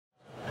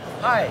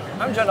Hi,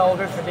 I'm John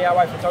Aldridge for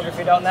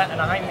DIYphotography.net and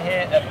I'm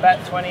here at BETT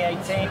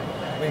 2018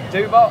 with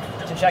Dobot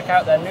to check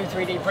out their new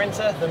 3D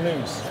printer, the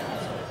Mooz.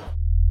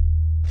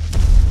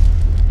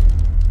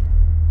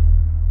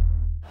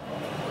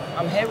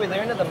 I'm here with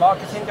Una, the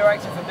marketing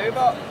director for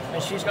Dobot,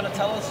 and she's going to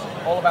tell us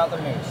all about the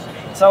Mooz.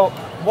 So,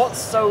 what's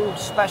so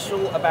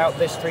special about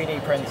this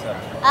 3D printer?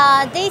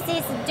 This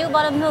is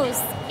Dobot Mooz.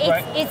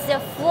 It's a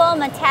full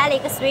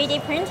metallic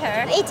 3D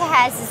printer. It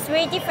has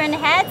 3 different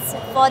heads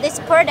for this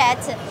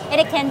product.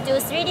 It can do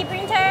 3D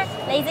printer,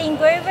 laser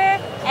engraver,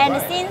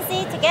 and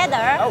CNC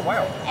together. Oh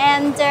wow!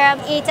 And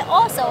it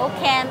also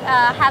can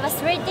have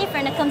 3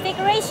 different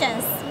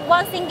configurations.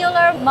 1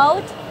 singular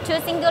mode, 2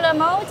 singular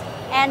mode,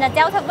 and a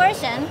Delta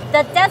version.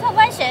 The Delta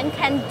version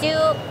can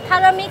do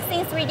color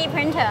mixing 3D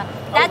printer.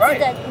 That's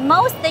the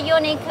most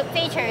unique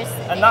features.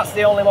 And that's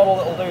the only model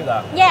that will do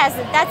that? Yes,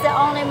 that's the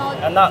only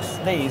model. And that's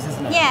these,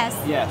 isn't it? Yes.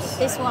 Yes.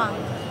 This one.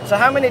 So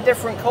how many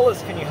different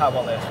colors can you have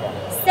on this one?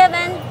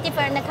 7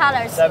 different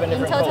colors 7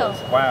 different in total.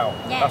 Colors. Wow,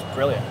 yeah. That's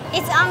brilliant.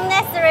 It's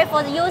unnecessary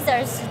for the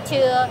users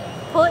to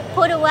put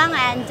one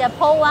and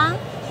pull one.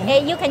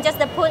 You can just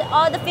put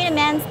all the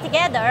filaments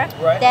together,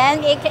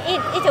 then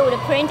it will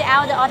print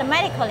out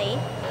automatically.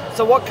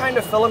 So what kind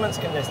of filaments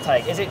can this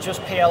take? Is it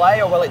just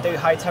PLA or will it do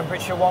high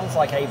temperature ones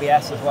like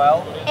ABS as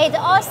well? It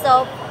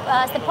also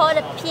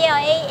supports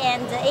PLA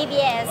and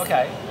ABS.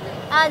 Okay.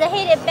 The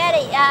heated bed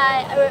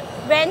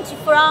range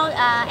from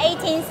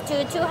 18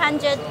 to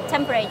 200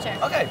 temperature.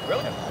 Okay,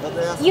 brilliant.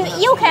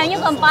 You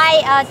can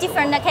buy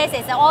different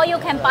cases, or you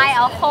can buy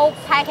a whole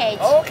package.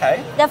 Oh,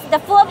 okay. The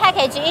full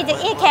package,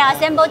 it can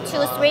assemble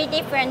to 3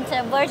 different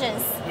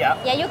versions. Yeah.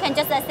 Yeah, you can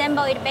just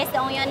assemble it based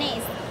on your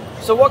needs.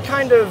 So what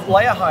kind of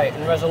layer height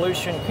and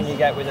resolution can you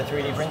get with a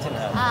 3D printing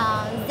head?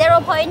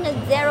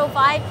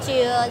 0.05 to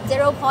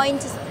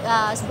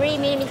 0.3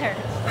 millimeter.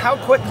 How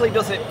quickly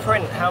does it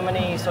print? How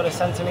many sort of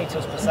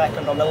centimeters per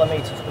second or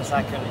millimeters per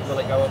second will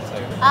it go up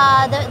to?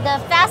 The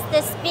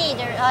fastest speed,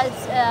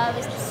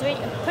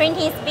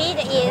 printing speed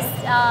is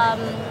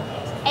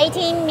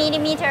 18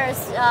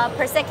 millimeters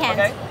per second.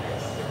 Okay.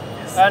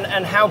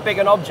 And how big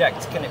an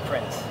object can it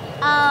print?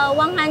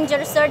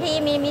 130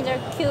 millimeter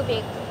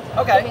cubic.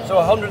 Okay, so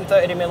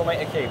 130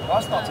 millimeter cube. Well,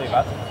 that's not too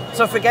bad.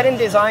 So for getting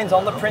designs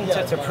on the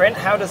printer to print,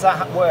 how does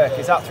that work?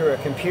 Is that through a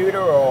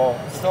computer or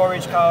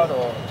storage card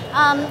or?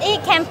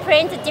 It can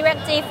print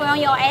directly from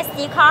your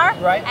SD card.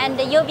 Right. And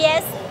the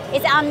UBS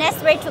is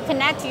unnecessary to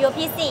connect to your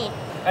PC.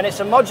 And it's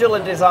a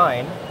modular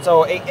design,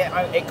 so it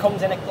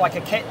comes in like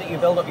a kit that you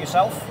build up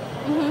yourself.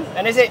 Mm-hmm.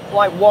 And is it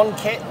like one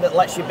kit that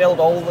lets you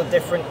build all the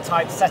different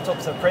type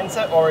setups of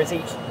printer, or is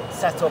each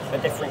setup a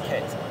different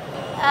kit?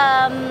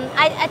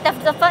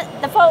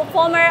 The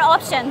former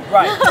option.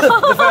 Right,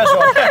 the first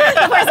one.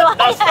 The first one.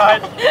 That's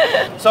fine.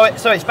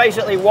 So it's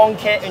basically one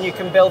kit and you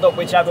can build up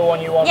whichever one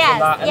you want from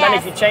that. And then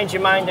if you change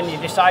your mind and you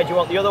decide you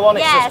want the other one,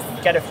 it's just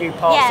get a few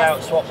parts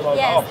out, swap them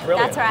over. Oh,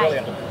 brilliant, that's right.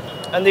 Brilliant.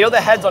 And the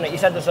other heads on it, you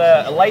said there's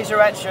a laser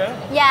etcher.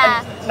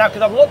 Yeah. And now,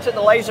 because I've looked at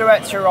the laser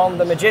etcher on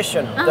the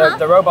Magician,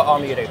 the robot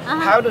arm you do.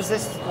 How does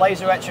this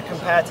laser etcher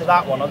compare to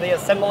that one? Are they a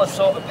similar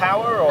sort of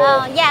power?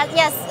 Or?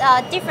 Yes,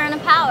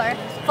 different power.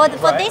 For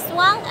this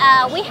one,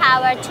 we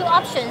have 2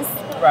 options.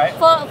 Right.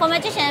 For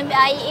Magician,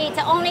 it's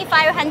only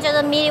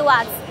 500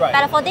 milliwatts. Right.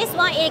 But for this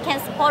one, it can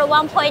support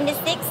 1.6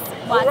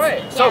 watts. Oh,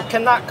 right. So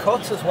can that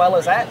cut as well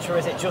as etch, or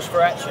is it just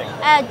for etching?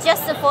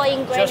 Just for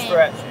engraving. Just for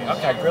etching.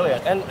 Okay,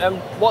 brilliant. And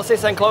what's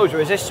this enclosure?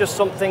 Is this just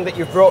something that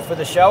you've brought for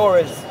the show,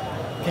 or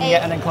can you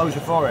get an enclosure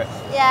for it?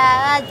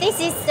 Yeah, this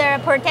is the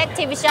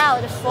protective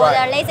shroud for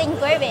the laser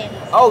engraving.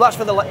 Oh, that's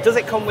for the. Does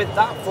it come with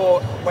that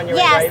for when you're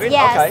engraving?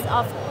 Yes, okay.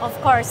 of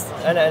course.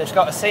 And it's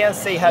got a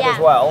CNC head as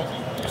well.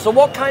 So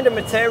what kind of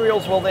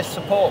materials will this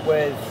support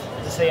with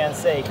the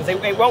CNC? Because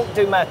it won't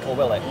do metal,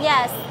 will it?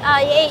 Yes,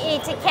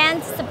 it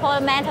can't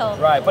support metal.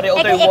 Right, but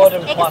it'll do wood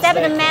and plastic. Except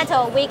the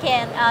metal, we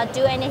can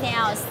do anything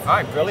else. All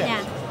right, brilliant.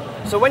 Yeah.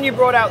 So when you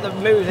brought out the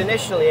Mooz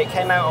initially, it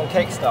came out on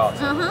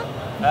Kickstarter.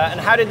 And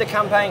how did the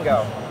campaign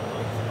go?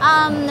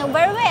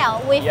 Very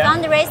well. We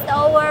fundraised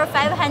over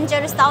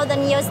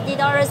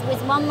 $500,000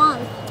 with 1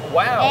 month.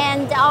 Wow.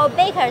 And our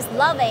bakers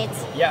love it.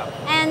 Yeah.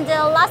 And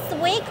last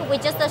week, we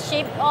just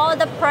shipped all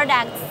the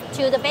products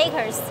to the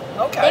bakers.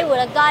 Okay. They would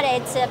have got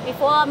it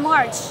before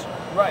March.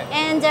 Right.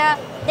 And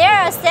there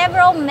are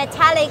several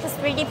metallic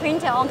 3D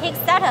printer on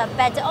Kickstarter,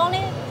 but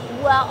only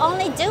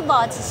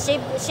Dobot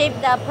ship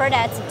the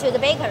products to the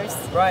bakers.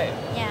 Right.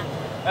 Yeah.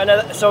 And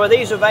so are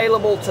these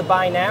available to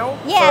buy now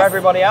for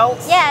everybody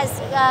else? Yes.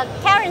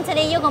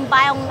 Currently, you can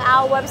buy on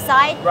our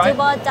website,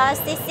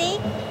 dobot.cc.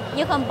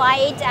 You can buy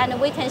it and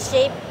we can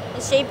ship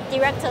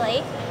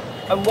directly.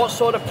 And what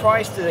sort of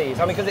price do these?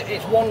 I mean, because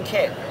it's one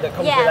kit that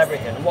comes with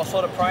everything. And what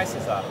sort of price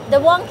is that? The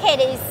one kit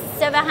is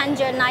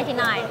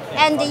 $799,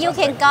 and you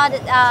can got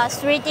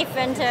 3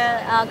 different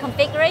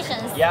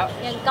configurations. Yeah.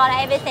 You got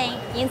everything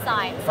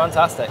inside.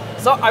 Fantastic.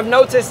 So I've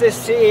noticed this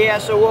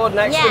CES award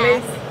next to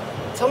me.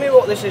 Tell me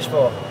what this is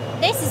for.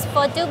 This is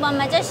for Dobot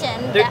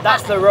Magician.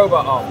 That's the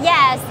robot arm?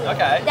 Yes.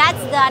 Okay.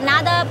 That's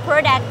another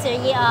product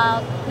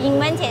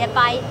invented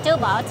by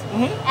Dobot.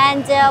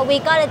 And we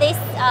got this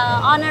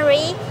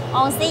honorary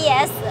on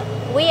CES.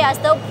 We are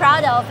so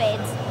proud of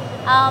it.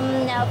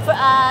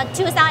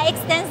 To some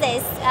extent,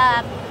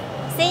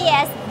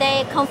 CES,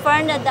 they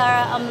confirmed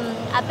their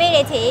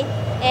ability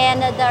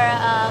and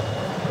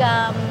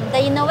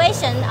the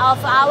innovation of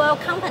our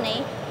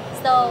company.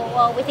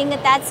 So we think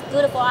that's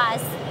good for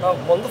us. Oh,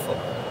 wonderful.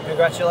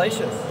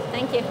 Congratulations.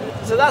 Thank you.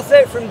 So that's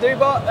it from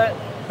Dobot at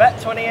BETT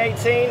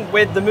 2018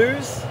 with the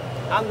Mooz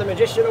and the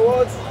Magician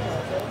Awards.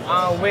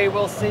 And we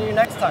will see you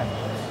next time.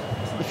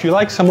 If you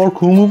like some more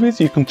cool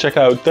movies, you can check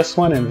out this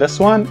one,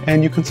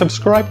 and you can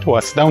subscribe to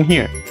us down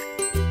here.